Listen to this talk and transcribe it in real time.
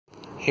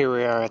Here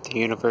we are at the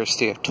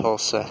University of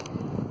Tulsa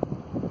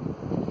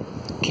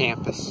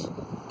campus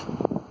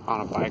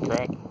on a bike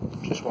ride,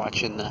 just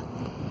watching the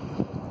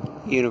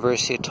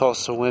University of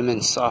Tulsa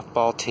women's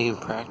softball team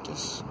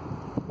practice.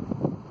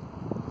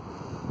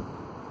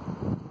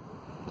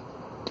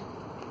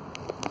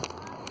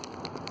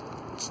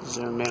 Let's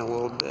zoom in a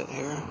little bit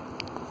here.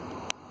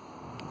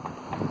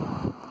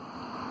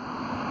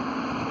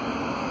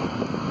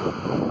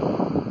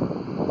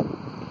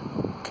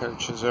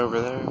 Coach is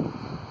over there.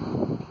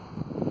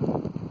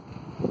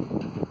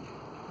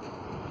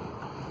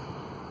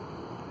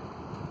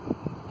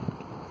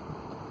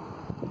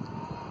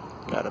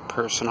 Got a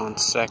person on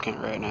second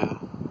right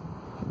now.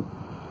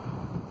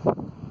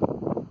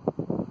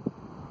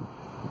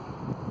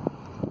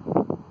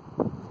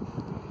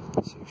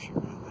 Let's see if she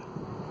ran that.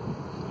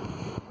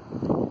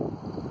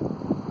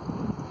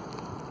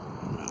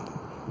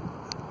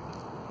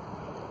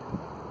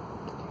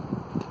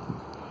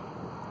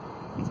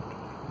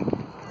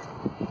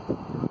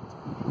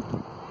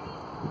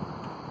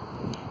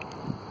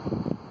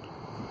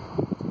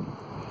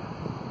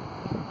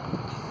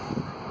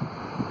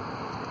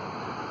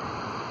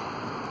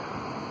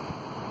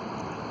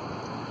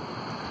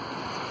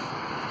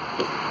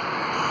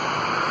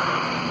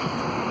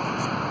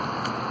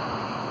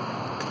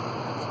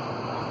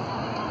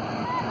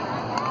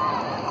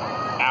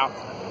 Out.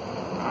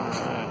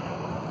 Alright.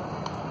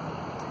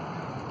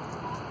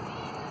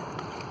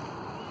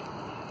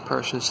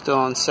 Person still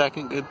on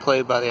second. Good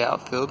play by the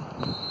outfield.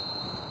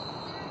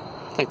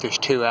 I think there's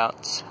 2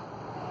 outs.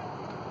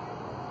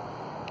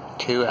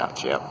 2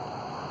 outs, yep.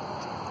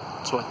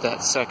 That's what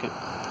that second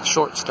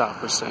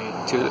shortstop was saying.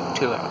 Two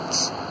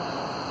outs.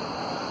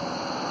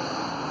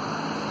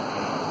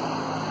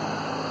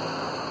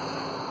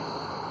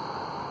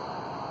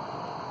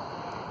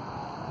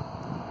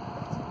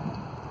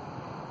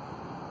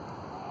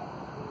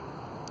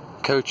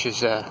 Coach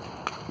is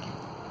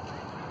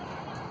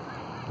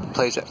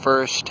plays at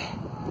first.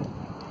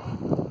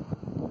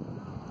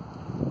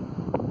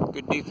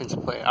 Good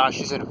defensive play.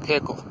 She's in a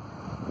pickle.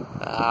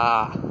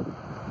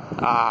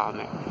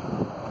 Man,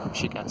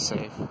 she got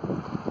safe.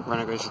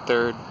 Runner goes to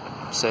third.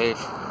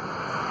 Safe.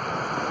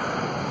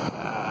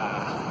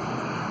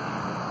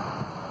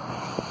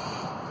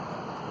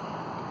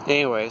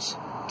 Anyways,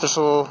 just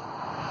a little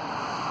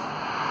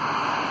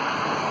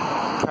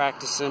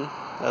practicing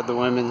of the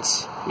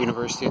women's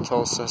University of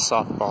Tulsa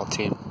softball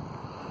team.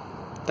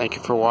 Thank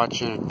you for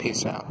watching and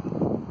peace out.